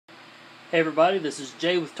Hey everybody, this is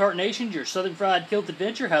Jay with Tartanation, your Southern Fried Kilt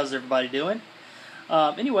adventure. How's everybody doing?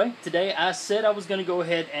 Anyway, today I said I was going to go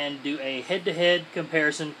ahead and do a head-to-head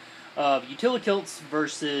comparison of Utilikilt's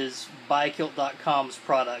versus Buykilt.com's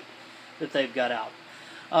product that they've got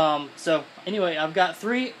out. So anyway, I've got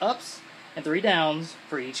 3 ups and 3 downs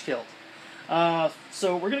for each kilt.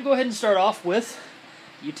 So we're going to go ahead and start off with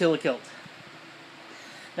Utilikilt.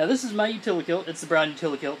 Now this is my Utilikilt. It's the brown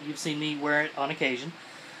Utilikilt. You've seen me wear it on occasion.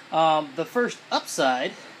 The first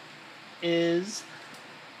upside is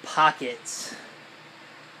pockets.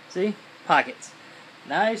 See? Pockets.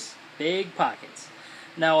 Nice, big pockets.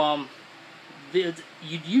 Now, you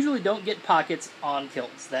usually don't get pockets on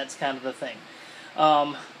kilts. That's kind of the thing.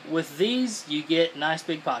 With these, you get nice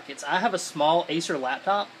big pockets. I have a small Acer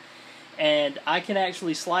laptop, and I can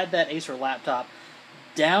actually slide that Acer laptop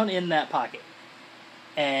down in that pocket,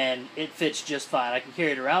 and it fits just fine. I can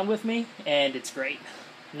carry it around with me, and it's great.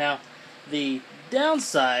 Now, the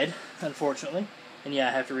downside, unfortunately, and yeah,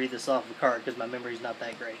 I have to read this off the card because my memory's not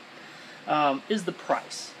that great, is the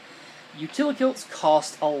price. Utilikilts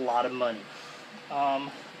cost a lot of money.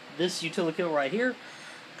 This Utilikilt right here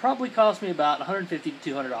probably cost me about $150 to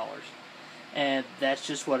 $200, and that's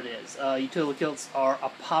just what it is. Utilikilts are a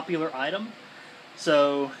popular item,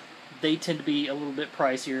 so they tend to be a little bit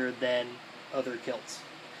pricier than other kilts.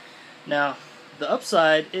 Now, the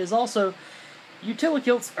upside is also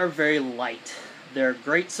Utilikilts are very light. They're a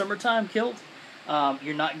great summertime kilt.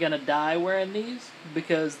 You're not going to die wearing these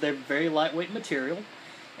because they're very lightweight material,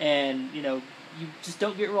 and you just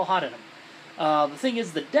don't get real hot in them. The thing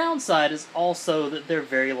is, the downside is also that they're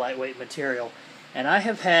very lightweight material, and I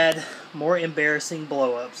have had more embarrassing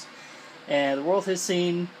blow-ups, and the world has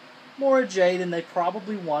seen more of Jay than they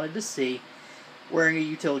probably wanted to see wearing a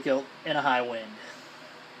Utilikilt in a high wind.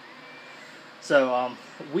 So,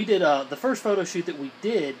 we did, the first photo shoot that we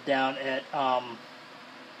did down at,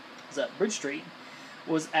 Bridge Street,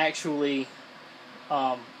 was actually,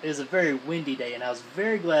 it was a very windy day, and I was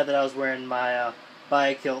very glad that I was wearing my,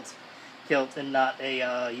 Buykilt kilt and not a,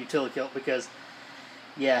 Utilikilt, because,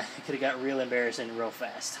 yeah, it could have got real embarrassing real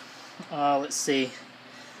fast. Let's see.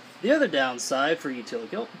 The other downside for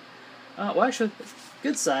Utilikilt, well, actually,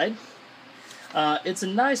 good side, it's a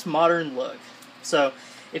nice modern look. So,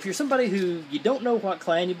 if you're somebody who you don't know what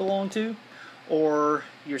clan you belong to, or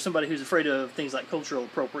you're somebody who's afraid of things like cultural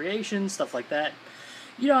appropriation, stuff like that,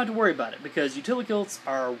 you don't have to worry about it, because Utilikilts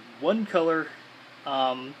are one color,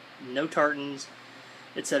 no tartans,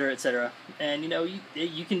 etc., etc. And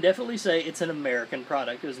you can definitely say it's an American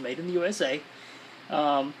product. It was made in the USA.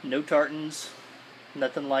 No tartans,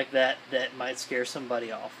 nothing like that that might scare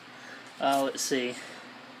somebody off. Let's see.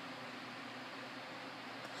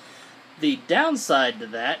 The downside to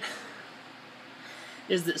that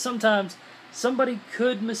is that sometimes somebody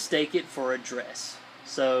could mistake it for a dress.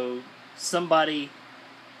 So somebody,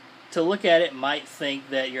 to look at it, might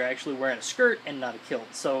think that you're actually wearing a skirt and not a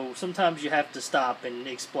kilt. So sometimes you have to stop and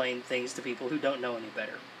explain things to people who don't know any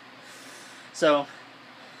better. So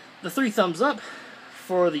the 3 thumbs up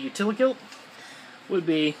for the Utilikilt would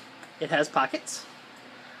be it has pockets,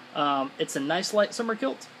 it's a nice light summer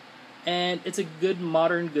kilt, and it's a good,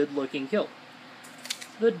 modern, good-looking kilt.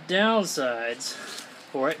 The downsides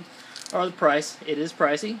for it are the price. It is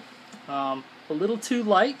pricey, a little too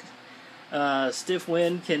light. Stiff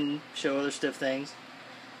wind can show other stiff things,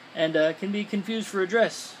 and can be confused for a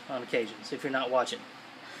dress on occasions if you're not watching.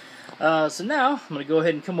 So now I'm going to go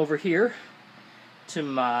ahead and come over here to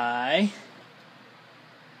my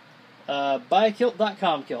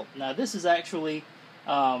Buykilt.com kilt. Now this is actually,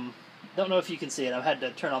 don't know if you can see it. I've had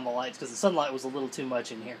to turn on the lights because the sunlight was a little too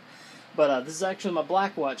much in here. But this is actually my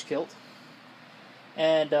Black Watch kilt.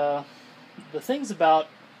 And the things about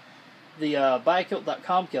the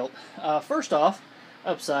Buykilt.com kilt, first off,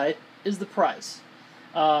 upside, is the price.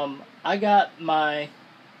 I got my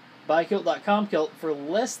Buykilt.com kilt for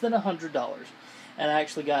less than $100. And I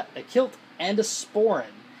actually got a kilt and a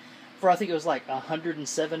sporran for, I think it was like $107,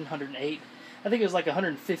 $108. I think it was like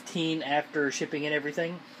 $115 after shipping and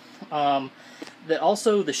everything. That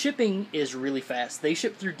also, the shipping is really fast. They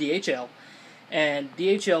ship through DHL, and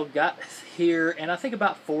DHL got here in I think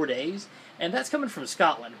about 4 days, and that's coming from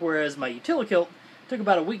Scotland, whereas my Utilikilt took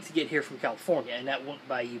about a week to get here from California, and that went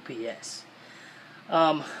by UPS.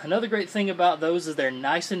 Another great thing about those is they're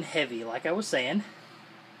nice and heavy, like I was saying.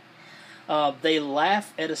 They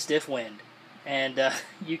laugh at a stiff wind, and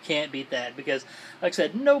you can't beat that, because, like I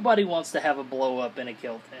said, nobody wants to have a blow-up in a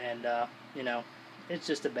kilt, and, it's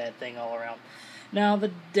just a bad thing all around. Now,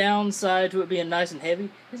 the downside to it being nice and heavy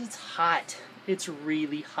is it's hot. It's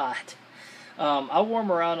really hot. I wore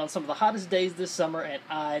them around on some of the hottest days this summer, and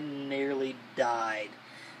I nearly died.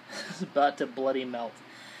 I was about to bloody melt.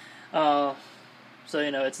 So,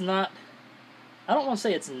 it's not, I don't want to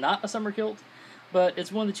say it's not a summer kilt, but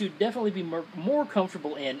it's one that you'd definitely be more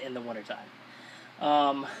comfortable in the wintertime.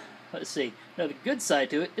 Let's see. Now, the good side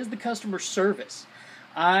to it is the customer service.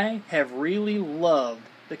 I have really loved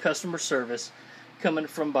the customer service coming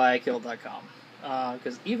from buykilt.com.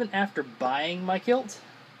 Because even after buying my kilt,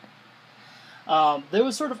 there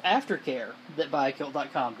was sort of aftercare that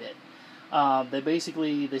buykilt.com did.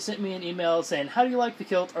 They sent me an email saying, how do you like the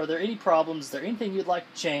kilt? Are there any problems? Is there anything you'd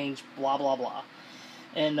like to change? Blah, blah, blah.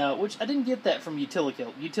 And, which I didn't get that from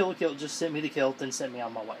Utilikilt. Utilikilt just sent me the kilt and sent me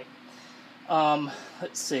on my way.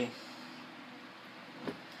 Let's see.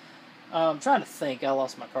 I'm trying to think. I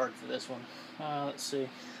lost my card for this one. Let's see.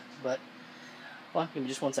 But, well, give me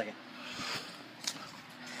just 1 second.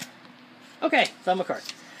 Okay, found my card.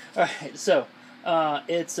 Alright, so,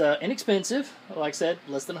 it's inexpensive. Like I said,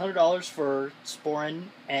 less than $100 for sporin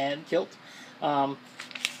and kilt.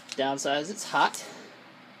 Downside, it's hot.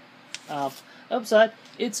 Upside,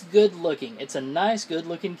 it's good looking. It's a nice, good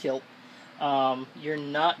looking kilt. You're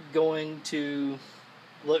not going to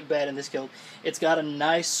look bad in this kilt. It's got a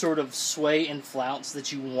nice sort of sway and flounce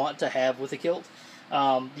that you want to have with a kilt. The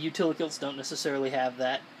Utilikilts don't necessarily have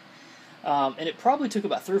that. And it probably took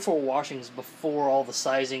about 3 or 4 washings before all the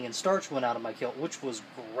sizing and starch went out of my kilt, which was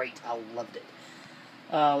great. I loved it.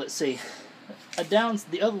 Let's see.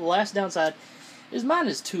 The last downside is mine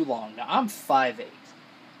is too long. Now, I'm 5'8".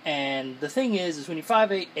 And the thing is when you're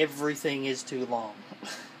 5'8", everything is too long.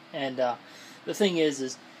 And the thing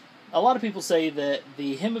is a lot of people say that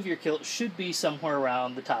the hem of your kilt should be somewhere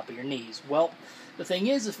around the top of your knees. Well, the thing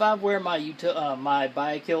is, if I wear my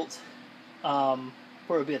my kilt,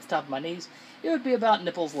 where it would be at the top of my knees, it would be about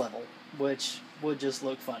nipples level, which would just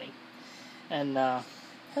look funny. And,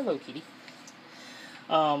 hello, kitty.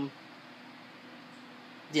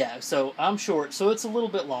 Yeah, so I'm short, so it's a little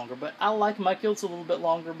bit longer, but I like my kilts a little bit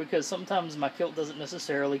longer because sometimes my kilt doesn't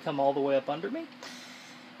necessarily come all the way up under me,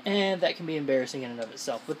 and that can be embarrassing in and of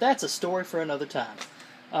itself. But that's a story for another time.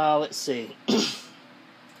 Let's see.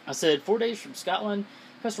 I said 4 days from Scotland,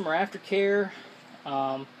 customer aftercare,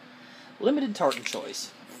 limited tartan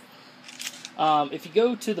choice. If you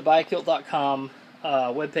go to the buykilt.com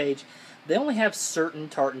webpage, they only have certain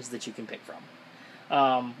tartans that you can pick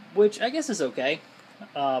from, which I guess is okay.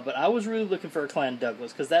 But I was really looking for a clan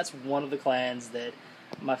Douglas, because that's one of the clans that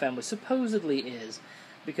my family supposedly is.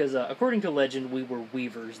 Because according to legend, we were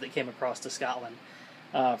weavers that came across to Scotland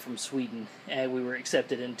from Sweden, and we were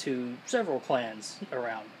accepted into several clans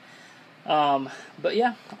around. But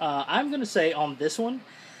yeah, I'm going to say on this one,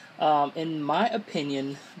 in my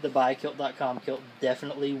opinion, the buykilt.com kilt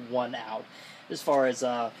definitely won out. As far as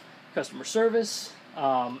customer service,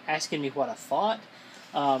 asking me what I thought.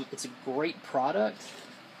 It's a great product.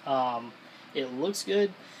 It looks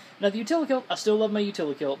good. Now, the Utilikilt, I still love my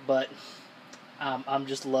Utilikilt, but I'm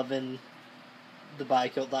just loving the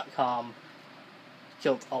buykilt.com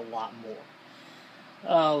kilt a lot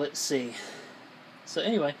more. Let's see. So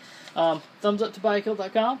anyway, thumbs up to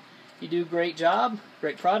buykilt.com. You do a great job,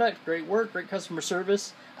 great product, great work, great customer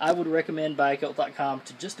service. I would recommend buykilt.com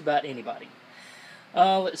to just about anybody.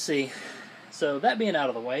 Let's see. So that being out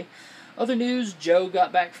of the way, other news, Joe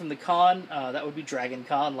got back from the con, that would be Dragon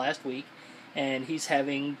Con, last week, and he's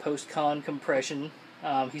having post-con compression.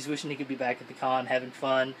 He's wishing he could be back at the con, having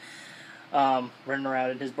fun, running around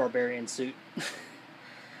in his barbarian suit.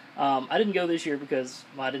 I didn't go this year because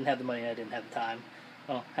I didn't have the money and I didn't have the time.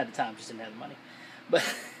 Well, I had the time, just didn't have the money. But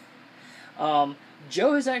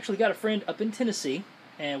Joe has actually got a friend up in Tennessee,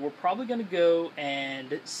 and we're probably going to go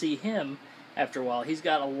and see him after a while. He's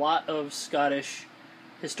got a lot of Scottish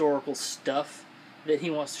historical stuff that he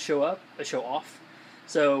wants to show off.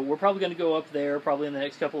 So we're probably going to go up there probably in the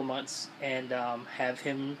next couple of months and have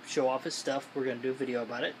him show off his stuff. We're going to do a video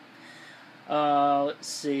about it. Let's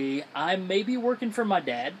see. I may be working for my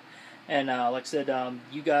dad. And like I said,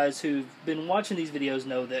 you guys who've been watching these videos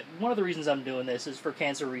know that one of the reasons I'm doing this is for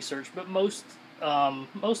cancer research, but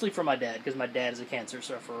mostly for my dad, because my dad is a cancer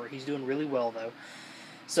sufferer. He's doing really well, though.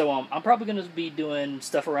 So I'm probably going to be doing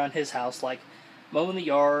stuff around his house, like mowing the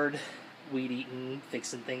yard, weed eating,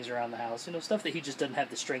 fixing things around the house. You know, stuff that he just doesn't have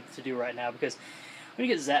the strength to do right now, because when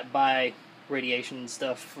you get zapped by radiation and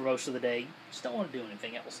stuff for most of the day, you just don't want to do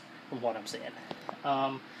anything else, from what I'm saying.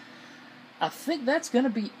 I think that's going to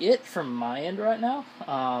be it from my end right now.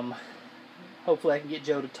 Hopefully I can get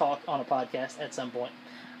Joe to talk on a podcast at some point,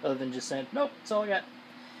 other than just saying, nope, that's all I got.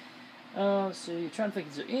 Let's see, trying to think,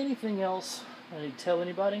 is there anything else I need to tell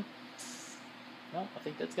anybody? no, I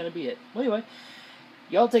think that's going to be it. Well, anyway,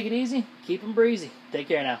 y'all take it easy. Keep them breezy. Take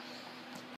care now.